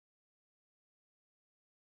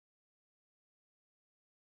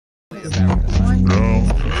down.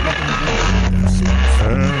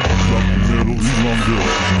 And drop the middle, elon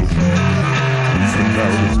even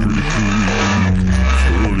now it's pretty cool.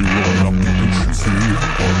 Early run up the efficiency.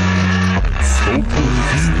 So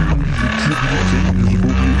confused,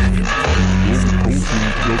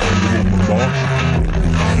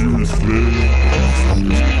 Seemlessly,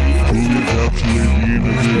 fully encapsulated the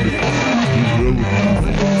innovative,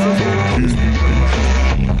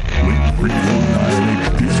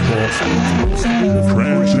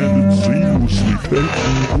 Transcended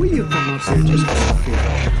seamlessly. Will you come up here just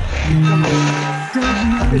come on.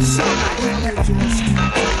 It's so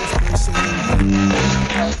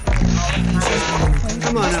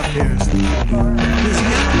come on up here. He's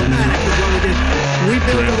emblematic of what we did. We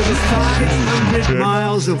built over 500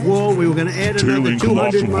 miles of wall. We were going to add another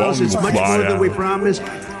 200 miles. It's much more than we promised.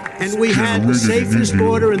 And we had the safest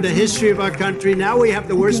border in the history of our country. Now we have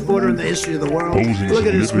the worst border in the history of the world. Look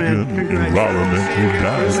at this, man.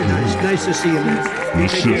 Congratulations. Nice to see you, man.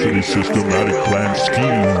 Necessity systematic plan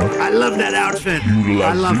scheme. I love that outfit.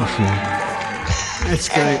 I love it. That's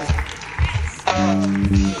great.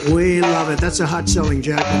 We love it. That's a hot-selling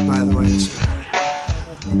jacket, by the way.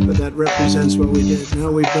 But that represents what we did.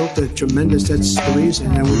 No, we built a tremendous, that's the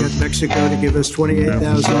reason. And we got Mexico to give us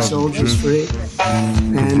 28,000 soldiers free.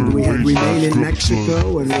 And we had remain in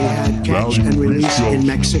Mexico, and we had catch and release in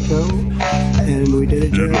Mexico. And we did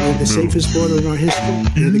it with the safest border in our history.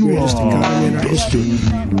 We had the greatest economy in our history.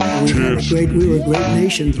 We were a great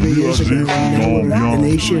nation 3 years ago, and now we're a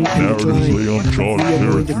nation in decline. We are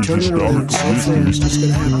going to turn it around so fast. It's going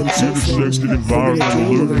to happen so fast.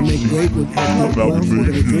 We're going to make great with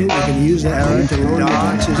we're going to use that money to lower the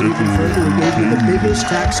taxes even further. We gave you the biggest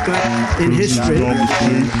tax cut in history,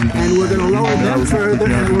 and we're going to lower them further,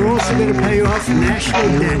 and we're also going to pay off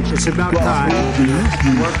national debt. It's about time.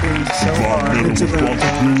 It's about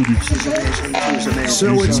time.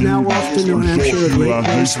 So it's now off to New Hampshire, a great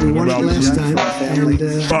place. We won it last time, and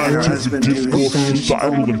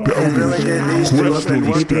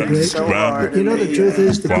you know, the truth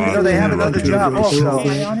is, the people they have another job also.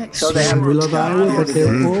 So they have we love Iowa, but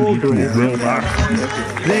they're all great.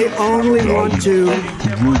 They only want to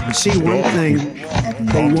see one thing.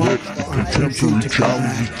 They want our country to come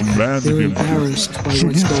back. They're embarrassed by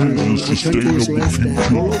what's going on. Our country is laughed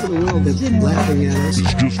at. All over the world, they're laughing at us.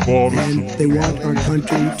 And they want our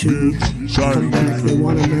country to come back. They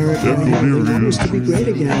want America. They want us to be great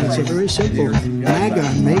again. It's a very simple.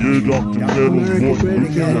 MAGA, make America great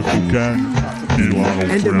again.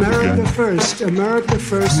 And America first. America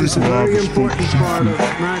first is a very important part of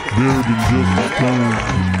America.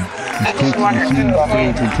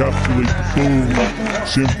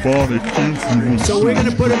 So we're going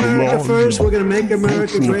to put America first. We're going to make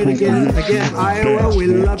America great again. Again, Iowa, we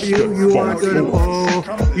love you. You are going to,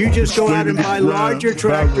 you just go out and buy larger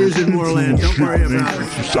tractors and more land. Don't worry about it.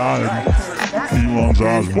 Elon's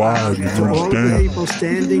eyes wide, you to all the people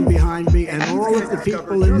standing behind me and all of the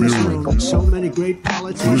people in this room, so many great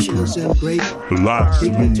politicians and great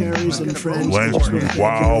dignitaries and friends. It's a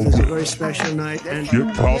very special night. And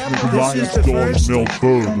this is the first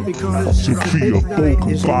because Sophia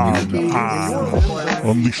Boca 5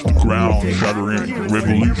 unleash the ground, shattering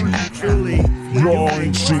revolution. Y'all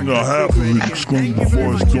ain't seen a half of it, exclaim the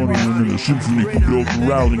voice thundering in a symphony built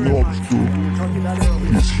around the orchestra.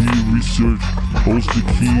 Is he research holds the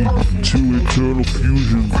key to eternal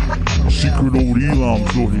fusion? Secret old Elon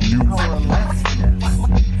thought he knew.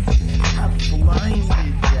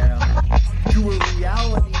 Blinded them to a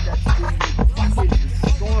reality that's been repeated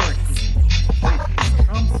historically.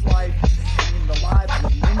 Trump's life in the lives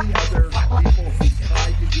of many other people who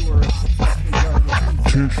tried to do her.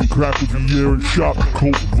 Tension crackled the air and shot the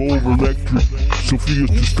cold revolver electric. Sophia's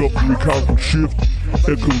discovery cosmic shift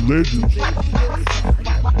echo legends.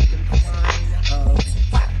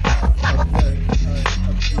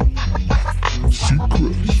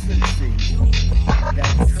 Secrets.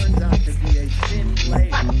 That turns out to be a thin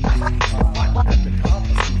layer at the top of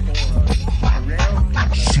the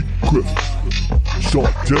Secrets.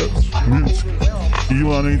 Short deaths. Minsk.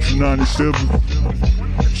 Elon Ancient 97.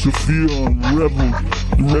 Sophia on the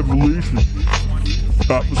revelation.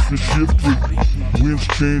 Atmosphere shifted. Winds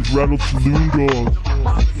changed, rattled saloon doors.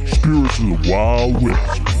 Spirits of the Wild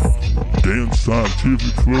West. Dance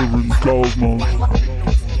scientific fervor in the cosmos.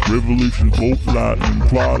 Revelation bolt lightning,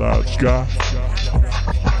 twilight sky.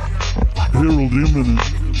 Herald imminent.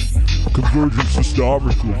 Convergence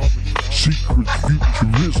historical. Secret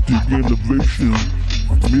futuristic innovation.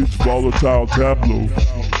 Midst volatile tableau.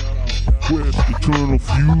 Quest eternal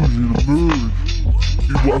fusion emerged.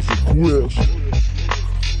 It was a quest.